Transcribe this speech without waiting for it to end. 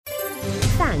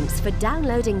Thanks for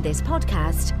downloading this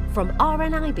podcast from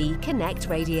RNIB Connect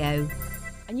Radio.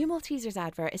 A new Maltesers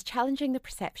advert is challenging the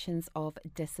perceptions of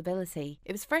disability.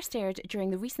 It was first aired during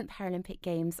the recent Paralympic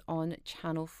Games on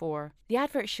Channel 4. The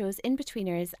advert shows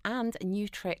Inbetweeners and New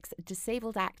Tricks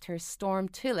disabled actor Storme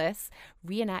Toolis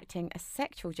reenacting a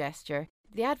sexual gesture.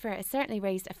 The advert has certainly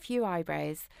raised a few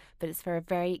eyebrows, but it's for a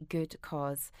very good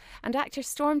cause. And actor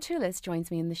Storme Toolis joins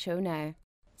me in the show now.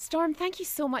 Storme, thank you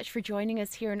so much for joining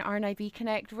us here on RNIB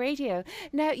Connect Radio.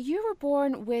 Now, you were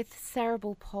born with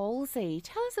cerebral palsy.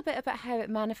 Tell us a bit about how it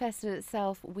manifested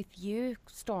itself with you,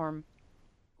 Storme.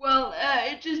 Well,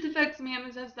 it just affects me in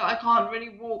the sense that I can't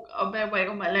really walk a bare weight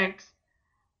on my legs.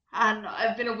 And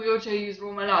I've been a wheelchair user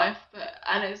all my life,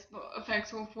 and it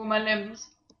affects all four of my limbs.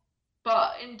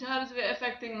 But in terms of it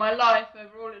affecting my life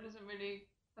overall, it doesn't really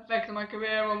affect my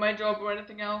career or my job or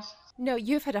anything else. No,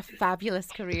 you've had a fabulous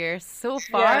career so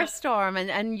far, Yeah. Storme,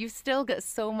 and you've still got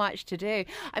so much to do.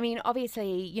 I mean,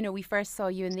 obviously, you know, we first saw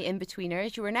you in the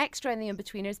Inbetweeners. You were an extra in the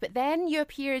Inbetweeners, but then you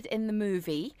appeared in the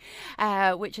movie,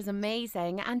 which is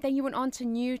amazing, and then you went on to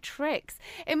New Tricks.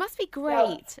 It must be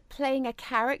great playing a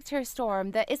character,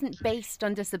 Storme, that isn't based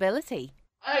on disability.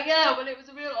 Yeah, well, it was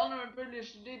a real honour and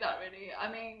privilege to do that, really.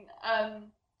 I mean,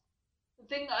 the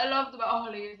thing that I loved about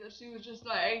Holly is that she was just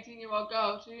like an 18-year-old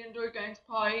girl. She enjoyed going to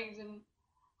parties and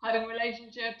having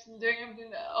relationships and doing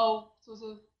everything that all sorts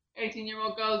of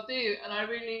 18-year-old girls do. And I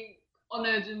really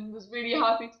honoured and was really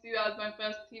happy to do that as my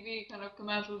first TV kind of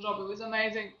commercial job. It was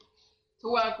amazing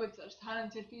to work with such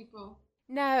talented people.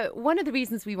 Now, one of the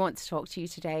reasons we want to talk to you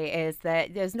today is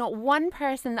that there's not one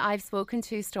person that I've spoken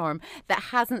to, Storme, that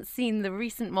hasn't seen the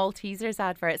recent Maltesers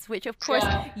adverts, which of course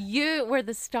you were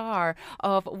the star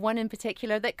of one in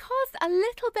particular that caused a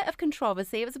little bit of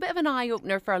controversy. It was a bit of an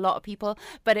eye-opener for a lot of people,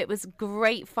 but it was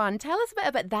great fun. Tell us a bit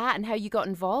about that and how you got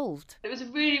involved. It was a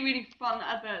really, really fun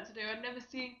advert to do. I'd never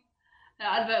seen an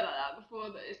advert like that before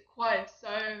that is quite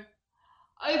so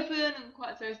open and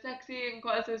quite so sexy and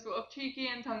quite so sort of cheeky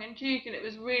and tongue-in-cheek, and it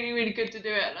was really, really good to do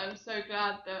it, and I'm so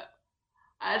glad that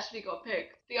I actually got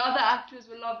picked. The other actors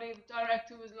were lovely, the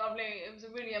director was lovely. It was a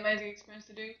really amazing experience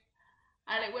to do,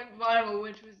 and it went viral,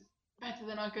 which was better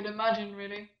than I could imagine,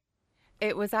 really.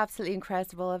 It was absolutely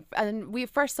incredible, and we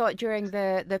first saw it during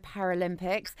the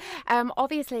Paralympics.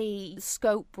 Obviously,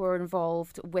 Scope were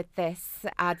involved with this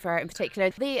advert in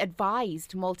particular. They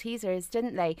advised Maltesers,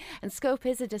 didn't they? And Scope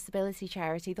is a disability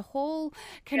charity. The whole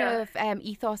kind of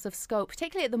ethos of Scope,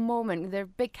 particularly at the moment, their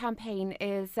big campaign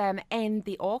is End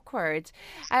the Awkward.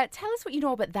 Tell us what you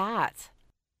know about that.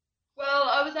 Well,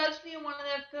 I was actually in one of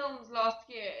their films last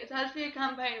year. It's actually a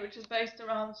campaign which is based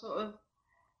around sort of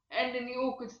ending the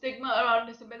awkward stigma around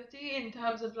disability in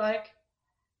terms of like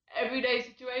everyday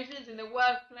situations in the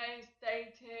workplace,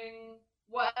 dating,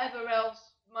 whatever else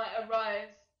might arise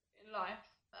in life,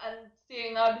 and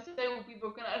seeing how disabled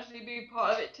people can actually be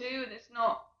part of it too, and it's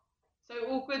not so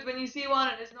awkward when you see one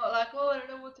and it's not like, oh, I don't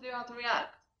know what to do, how to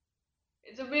react.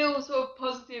 It's a real sort of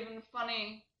positive and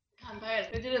funny campaign.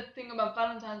 They did a thing about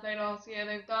Valentine's Day last year.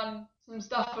 They've done some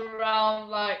stuff around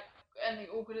like ending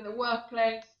awkward in the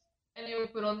workplace, and they were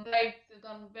put on dates. They've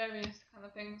done various kind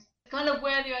of things. It's kind of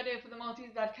where the idea for the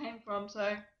Maltesers ad came from,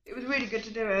 so it was really good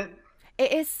to do it.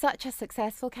 It is such a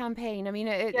successful campaign. I mean,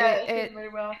 it did really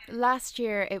well. Last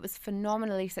year it was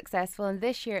phenomenally successful, and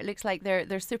this year it looks like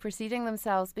they're superseding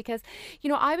themselves because, you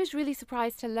know, I was really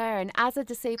surprised to learn, as a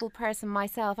disabled person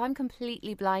myself, I'm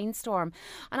completely blind, Storme,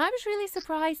 and I was really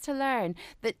surprised to learn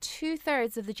that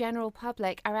 2/3 of the general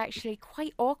public are actually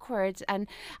quite awkward and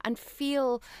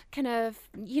feel kind of,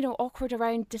 you know, awkward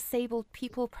around disabled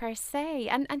people per se,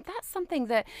 and that's something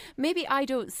that maybe I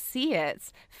don't see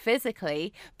it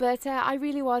physically, but I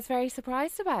really was very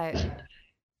surprised about.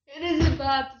 It is a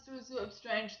bad, sort of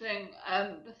strange thing.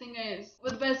 The thing is,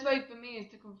 well, the best way for me is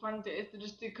to confront it, is to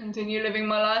just to continue living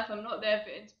my life. I'm not there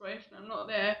for inspiration. I'm not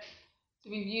there to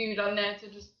be viewed. I'm there to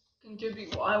just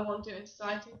contribute what I want to in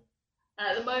society. And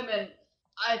at the moment,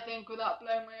 I think without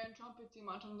blowing my own trumpet too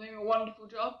much, I'm doing a wonderful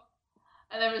job.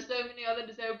 And there are so many other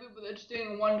disabled people that are just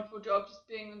doing a wonderful job, just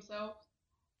being themselves,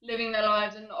 living their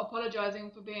lives and not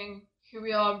apologising for being who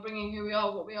we are and bringing who we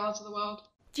are, what we are to the world.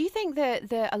 Do you think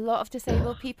that a lot of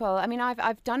disabled people, I mean,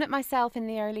 I've done it myself in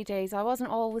the early days. I wasn't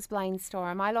always blind,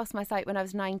 Storme. I lost my sight when I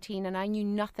was 19 and I knew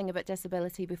nothing about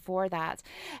disability before that.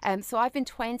 So I've been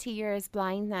 20 years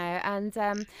blind now, and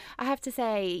I have to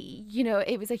say, you know,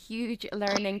 it was a huge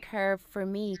learning curve for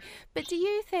me. But do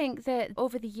you think that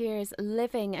over the years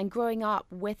living and growing up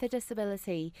with a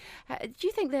disability, do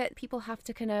you think that people have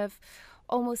to kind of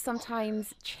almost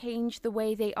sometimes change the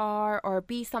way they are or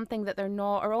be something that they're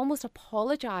not, or almost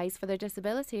apologise for their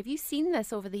disability? Have you seen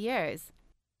this over the years?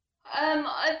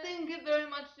 I think it very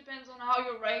much depends on how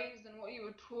you're raised and what you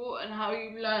were taught and how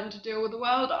you learn to deal with the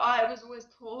world. I was always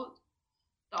taught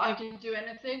that I could do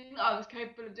anything, that I was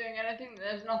capable of doing anything, that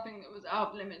there's nothing that was out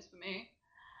of limits for me.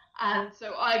 And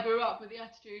so I grew up with the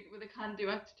attitude, with a can-do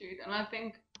attitude, and I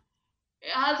think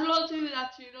it has a lot to do with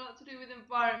attitude, a lot to do with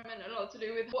environment, a lot to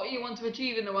do with what you want to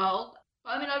achieve in the world.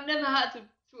 But I mean, I've never had to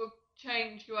sort of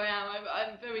change who I am.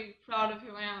 I'm very proud of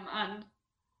who I am, and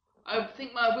I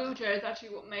think my wheelchair is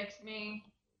actually what makes me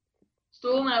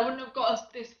Storm, and I wouldn't have got us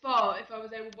this far if I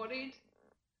was able-bodied,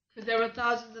 because there are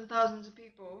thousands and thousands of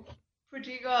people,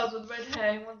 pretty girls with red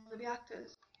hair who wanted to be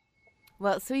actors.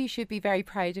 Well, so you should be very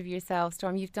proud of yourself,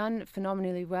 Storm. You've done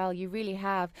phenomenally well. You really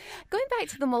have. Going back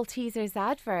to the Maltesers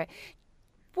advert,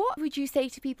 what would you say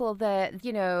to people that,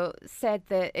 said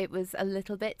that it was a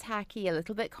little bit tacky, a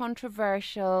little bit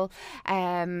controversial,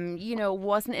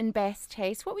 wasn't in best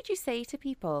taste? What would you say to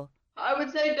people? I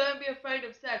would say don't be afraid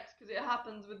of sex, because it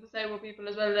happens with disabled people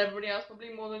as well as everybody else,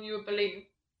 probably more than you would believe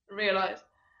and realise.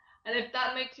 And if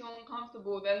that makes you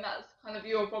uncomfortable, then that's kind of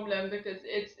your problem, because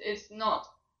it's not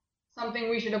something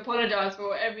we should apologise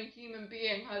for. Every human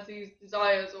being has these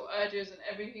desires or urges, and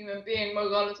every human being,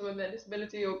 regardless of whether they're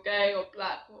disability or gay or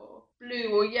black or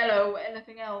blue or yellow or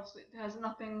anything else, it has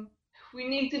nothing. We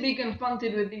need to be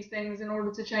confronted with these things in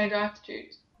order to change our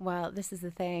attitudes. Well, this is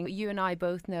the thing. You and I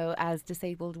both know as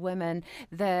disabled women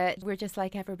that we're just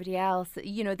like everybody else.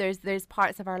 There's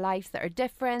parts of our lives that are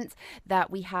different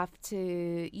that we have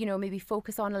to, maybe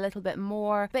focus on a little bit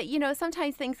more. But,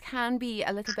 sometimes things can be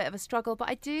a little bit of a struggle. But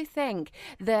I do think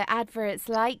the adverts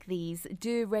like these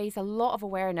do raise a lot of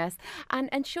awareness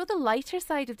and show the lighter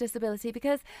side of disability,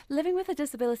 because living with a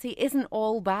disability isn't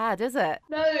all bad, is it?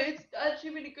 No, it's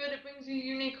actually really good. It brings you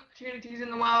unique opportunities in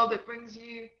the world. It brings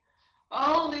you a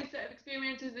whole new set of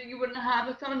experiences that you wouldn't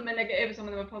have. Some of them are negative, some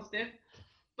of them are positive,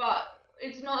 but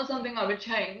it's not something I would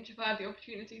change if I had the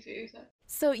opportunity to.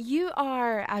 So you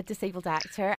are a disabled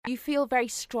actor. You feel very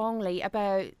strongly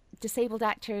about disabled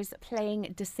actors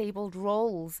playing disabled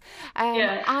roles.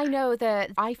 Yeah. I know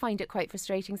that I find it quite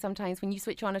frustrating sometimes when you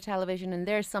switch on a television and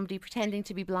there's somebody pretending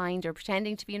to be blind or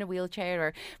pretending to be in a wheelchair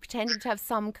or pretending to have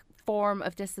some form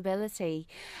of disability.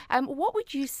 What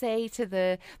would you say to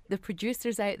the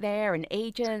producers out there and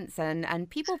agents and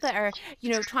people that are,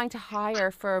 trying to hire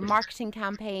for marketing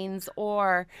campaigns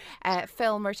or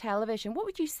film or television? What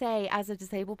would you say as a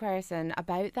disabled person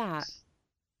about that?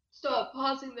 Stop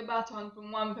passing the baton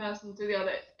from one person to the other.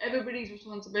 It's everybody's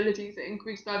responsibility to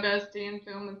increase diversity in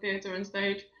film and theatre and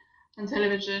stage and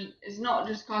television. It's not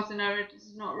just cast and narrators,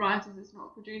 it's not writers, it's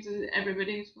not producers, it's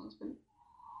everybody's responsibility.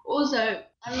 Also,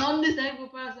 a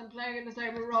non-disabled person playing a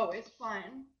disabled role is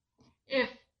fine if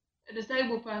a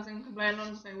disabled person can play a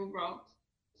non-disabled role.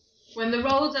 When the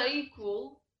roles are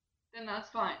equal, then that's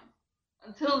fine.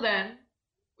 Until then,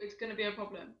 it's going to be a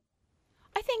problem.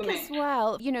 I think as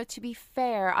well, to be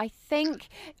fair, I think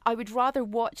I would rather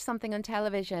watch something on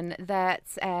television that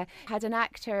had an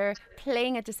actor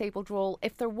playing a disabled role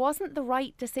if there wasn't the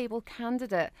right disabled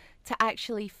candidate to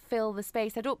actually fill the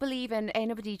space. I don't believe in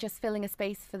anybody just filling a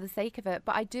space for the sake of it,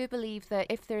 but I do believe that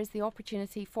if there's the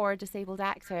opportunity for a disabled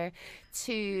actor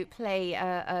to play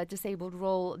a disabled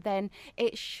role, then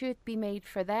it should be made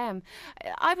for them.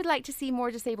 I would like to see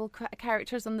more disabled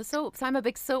characters on the soaps. I'm a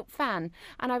big soap fan,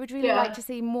 and I would really like to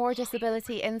see more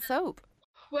disability in soap.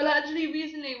 Well, actually,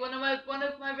 recently, one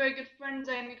of my very good friends,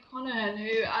 Amy Conahan,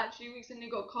 who actually recently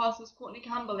got cast as Courtney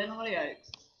Campbell in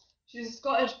Hollyoaks. She's a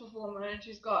Scottish performer, and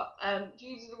she's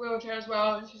uses a wheelchair as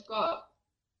well, and she's got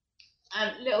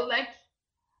little legs.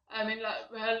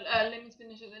 Her limbs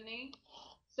finish at the knee.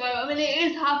 So it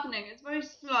is happening. It's very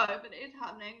slow, but it is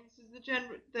happening.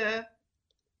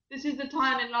 This is the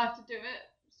time in life to do it.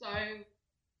 So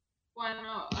why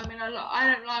not?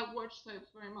 I don't like watch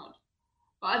soaps very much,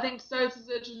 but I think soaps is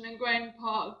such an ingrained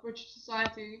part of British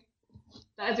society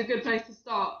that is a good place to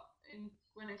start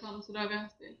when it comes to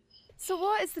diversity. So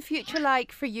what is the future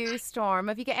like for you, Storm?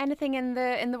 Have you got anything in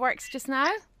the works just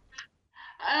now?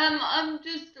 I'm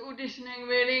just auditioning,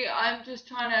 really. I'm just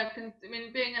trying to,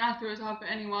 being an actor is hard for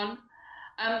anyone.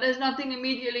 There's nothing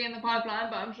immediately in the pipeline,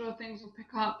 but I'm sure things will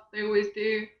pick up. They always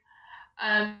do.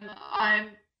 I'm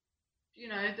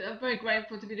very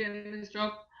grateful to be doing this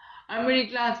job. I'm really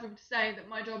glad to be able to say that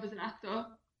my job is an actor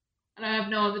and I have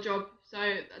no other job. So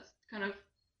that's kind of,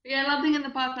 nothing in the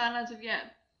pipeline as of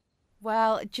yet.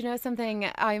 Well, do you know something?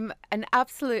 I'm in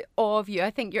absolute awe of you. I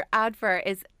think your advert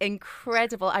is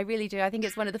incredible. I really do. I think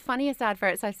it's one of the funniest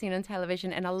adverts I've seen on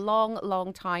television in a long,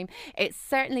 long time. It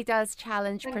certainly does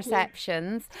challenge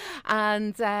perceptions,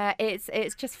 and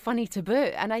it's just funny to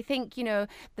boot. And I think, you know,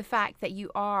 the fact that you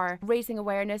are raising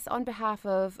awareness on behalf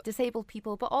of disabled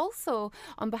people, but also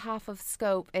on behalf of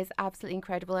Scope, is absolutely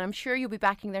incredible. And I'm sure you'll be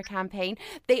backing their campaign.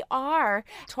 They are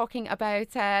talking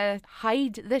about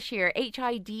HIDE this year,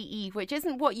 HIDE, which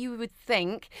isn't what you would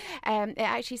think. It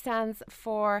actually stands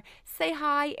for Say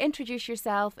Hi, Introduce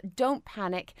Yourself, Don't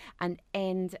Panic, and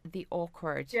End the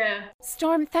Awkward. Yeah.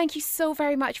 Storm, thank you so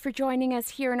very much for joining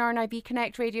us here on RNIB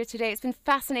Connect Radio today. It's been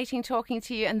fascinating talking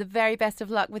to you, and the very best of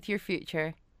luck with your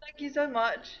future. Thank you so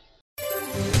much.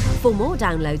 For more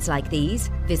downloads like these,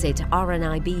 visit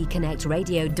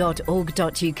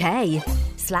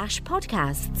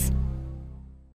rnibconnectradio.org.uk/podcasts.